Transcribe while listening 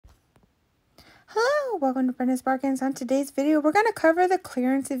Hello, welcome to Brenda's Bargains. On today's video, we're going to cover the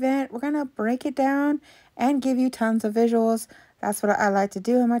clearance event. We're going to break it down and give you tons of visuals. That's what I like to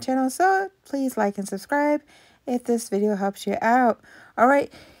do on my channel, so please like and subscribe if this video helps you out. All right,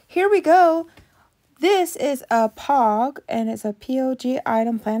 here we go. This is a POG, and it's a POG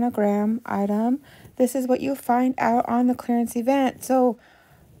item, planogram item. This is what you'll find out on the clearance event. So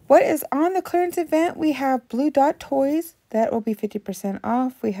what is on the clearance event? We have Blue Dot toys. That will be 50%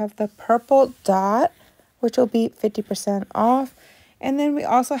 off. We have the purple dot, which will be 50% off. And then we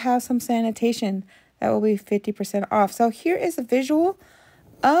also have some sanitation that will be 50% off. So here is a visual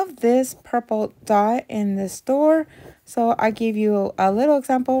of this purple dot in the store. So I gave you a little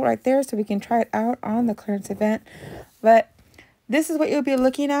example right there so we can try it out on the clearance event. But this is what you'll be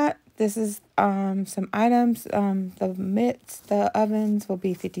looking at. This is some items. The mitts, the ovens will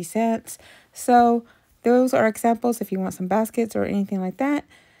be 50 cents. So those are examples if you want some baskets or anything like that.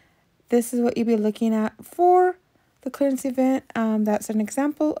 This is what you'll be looking at for the clearance event. That's an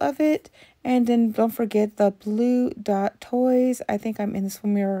example of it. And then don't forget the Blue Dot toys. I think I'm in the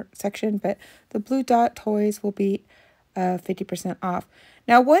swimwear section, but the Blue Dot toys will be 50% off.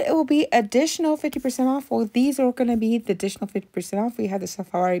 Now, what it will be additional 50% off? Well, these are going to be the additional 50% off. We have the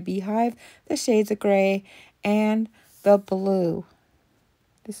Safari Beehive, the shades of gray, and the blue.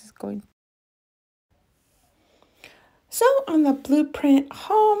 This is going. So on the blueprint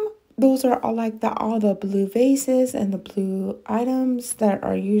home, those are all like all the blue vases and the blue items that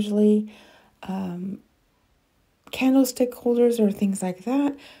are usually candlestick holders or things like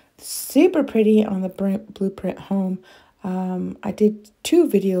that. Super pretty on the blueprint home. I did 2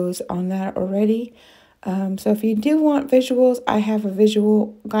 videos on that already. So if you do want visuals, I have a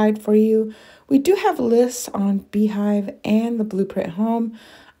visual guide for you. We do have lists on Beehive and the blueprint home.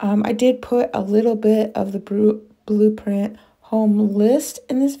 I did put a little bit of the blueprint home list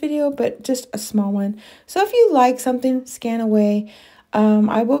in this video, but just a small one. So if you like something, scan away.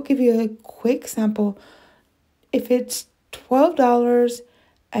 I will give you a quick sample. If it's $12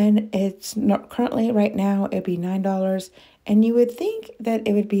 and it's not currently right now, it'd be $9. And you would think that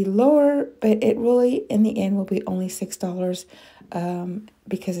it would be lower, but it really in the end will be only $6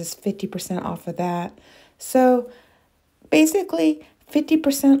 because it's 50% off of that. So basically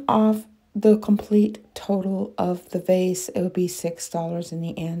 50% off the complete total of the vase. It would be $6 in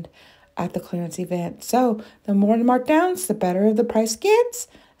the end at the clearance event. So the more the markdowns, the better the price gets.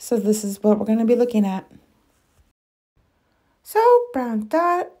 So this is what we're going to be looking at. So brown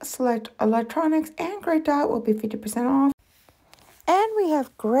dot, select electronics, and gray dot will be 50% off. And we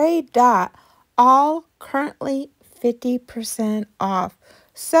have gray dot, all currently 50% off.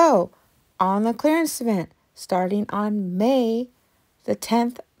 So on the clearance event, starting on May the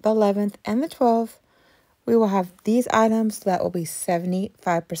 10th, the 11th, and the 12th, we will have these items that will be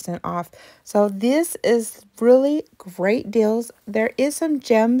 75% off. So this is really great deals. There is some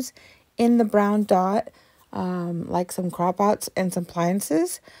gems in the brown dot, like some crop outs and some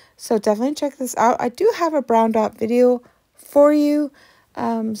appliances. So definitely check this out. I do have a brown dot video for you.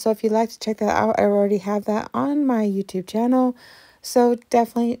 So if you'd like to check that out, I already have that on my YouTube channel. So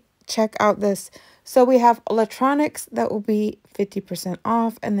definitely check out this. So we have electronics that will be 50%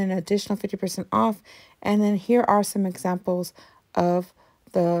 off and then additional 50% off. And then here are some examples of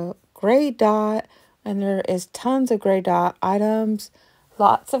the gray dot. And there is tons of gray dot items,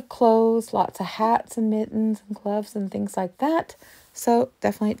 lots of clothes, lots of hats and mittens and gloves and things like that. So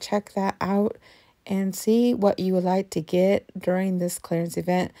definitely check that out and see what you would like to get during this clearance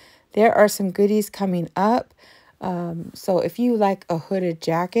event. There are some goodies coming up. So if you like a hooded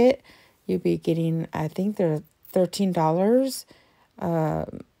jacket, you'll be getting, I think they're $13.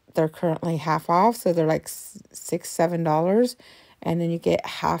 They're currently half off, so they're like $6, $7. And then you get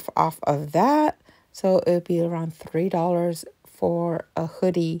half off of that. So it would be around $3 for a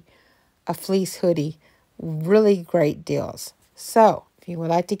hoodie, a fleece hoodie. Really great deals. So if you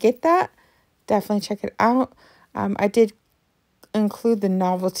would like to get that, definitely check it out. I did include the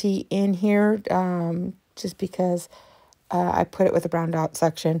novelty in here just because I put it with the brown dot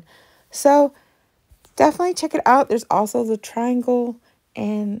section. So definitely check it out. There's also the triangle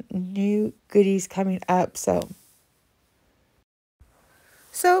and new goodies coming up. So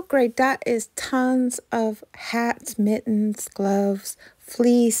gray dot is tons of hats, mittens, gloves,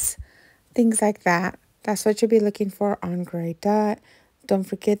 fleece, things like that. That's what you'll be looking for on gray dot. Don't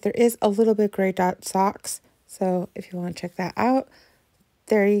forget there is a little bit gray dot socks. So if you want to check that out,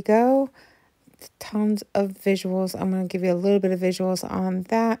 there you go. Tons of visuals. I'm going to give you a little bit of visuals on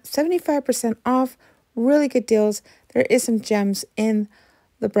that. 75% off. Really good deals. There is some gems in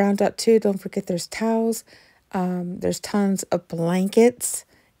the brown dot too. Don't forget there's towels. There's tons of blankets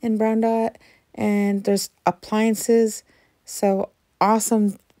in brown dot. And there's appliances. So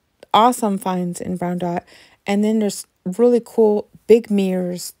awesome, awesome finds in Brown Dot. And then there's really cool big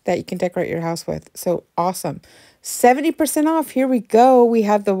mirrors that you can decorate your house with. So awesome. 70% off. Here we go. We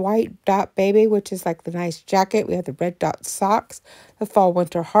have the White Dot Baby, which is like the nice jacket. We have the Red Dot socks, the Fall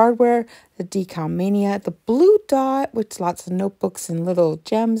Winter hardware, the Decal Mania, the Blue Dot, which lots of notebooks and little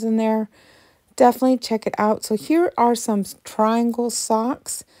gems in there. Definitely check it out. So here are some triangle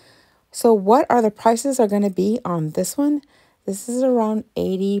socks. So what are the prices are going to be on this one? This is around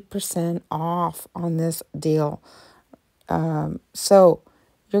 80% off on this deal. So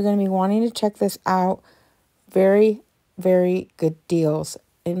you're going to be wanting to check this out. Very, very good deals.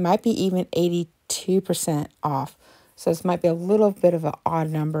 It might be even 82% off. So this might be a little bit of an odd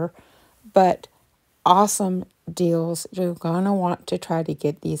number, but awesome deals. You're going to want to try to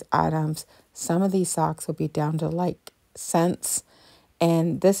get these items. Some of these socks will be down to like cents.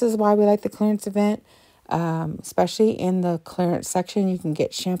 And this is why we like the clearance event, especially in the clearance section. You can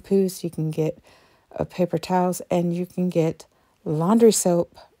get shampoos, you can get paper towels, and you can get laundry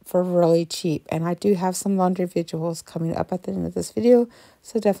soap for really cheap. And I do have some laundry visuals coming up at the end of this video,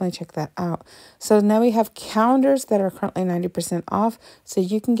 so definitely check that out. So now we have calendars that are currently 90% off. So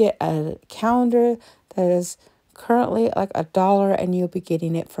you can get a calendar that is currently like $1 and you'll be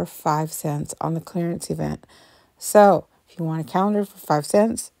getting it for 5 cents on the clearance event. So if you want a calendar for 5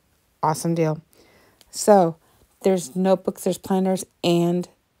 cents, awesome deal. So there's notebooks, there's planners, and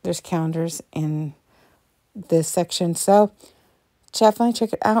there's calendars in this section. So definitely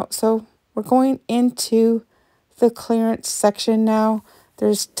check it out. So we're going into the clearance section now.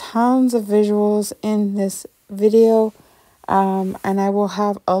 There's tons of visuals in this video, and I will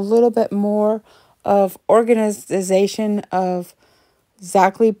have a little bit more of organization of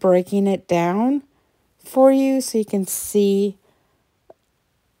exactly breaking it down for you so you can see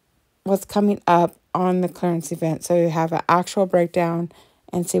what's coming up on the clearance event. So you have an actual breakdown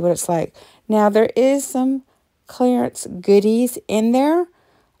and see what it's like. Now there is some clearance goodies in there,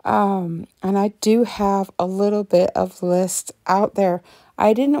 and I do have a little bit of list out there.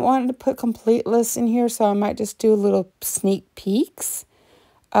 I didn't want to put complete lists in here, so I might just do little sneak peeks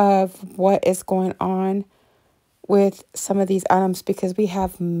of what is going on with some of these items, because we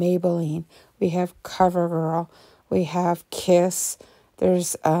have Maybelline, we have CoverGirl, we have Kiss.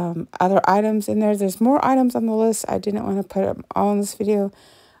 There's other items in there. There's more items on the list. I didn't want to put them all in this video.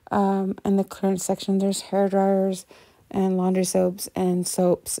 In the clearance section, there's hair dryers and laundry soaps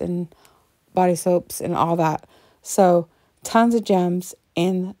and body soaps and all that. So tons of gems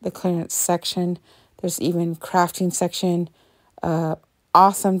in the clearance section. There's even crafting section.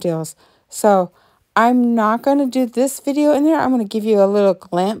 Awesome deals. So I'm not going to do this video in there. I'm going to give you a little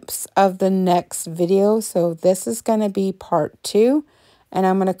glimpse of the next video. So this is going to be part 2, and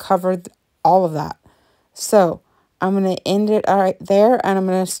I'm going to cover all of that. So I'm going to end it right there, and I'm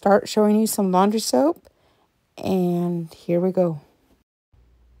going to start showing you some laundry soap. And here we go.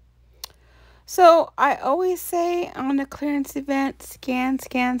 So I always say on the clearance event, scan,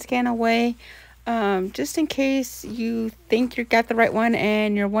 scan, scan away. Just in case you think you got the right one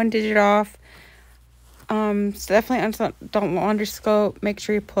and you're 1 digit off. So definitely don't laundry scope. Make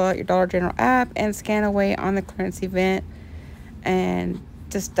sure you pull out your Dollar General app and scan away on the clearance event. And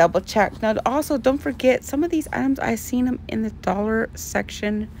just double check. Now also don't forget, some of these items I've seen them in the dollar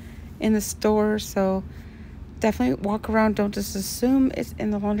section in the store, so definitely walk around. Don't just assume it's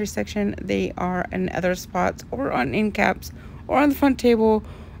in the laundry section. They are in other spots, or on end caps, or on the front table,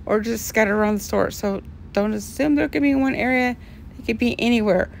 or just scattered around the store. So don't assume they're gonna be in one area. They could be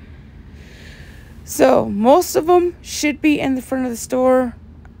anywhere. So most of them should be in the front of the store,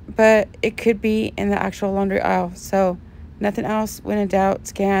 but it could be in the actual laundry aisle. So nothing else. When in doubt,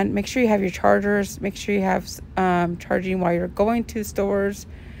 scan. Make sure you have your chargers. Make sure you have charging while you're going to the stores.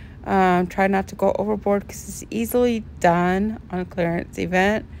 Try not to go overboard, because it's easily done on a clearance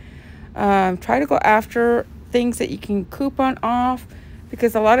event. Try to go after things that you can coupon off,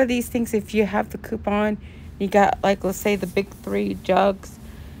 because a lot of these things, if you have the coupon, you got, like, let's say the big 3 jugs,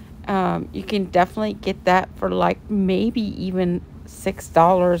 you can definitely get that for like maybe even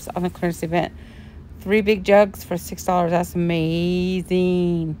 $6 on the clearance event. 3 big jugs for $6. That's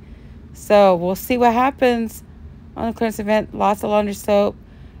amazing. So we'll see what happens on the clearance event. Lots of laundry soap,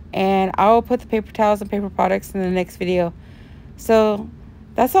 and I will put the paper towels and paper products in the next video. So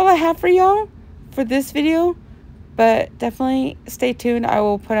that's all I have for y'all for this video, but definitely stay tuned. I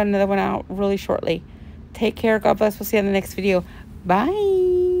will put another one out really shortly. Take care. God bless. We'll see you in the next video.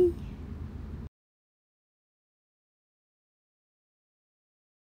 Bye.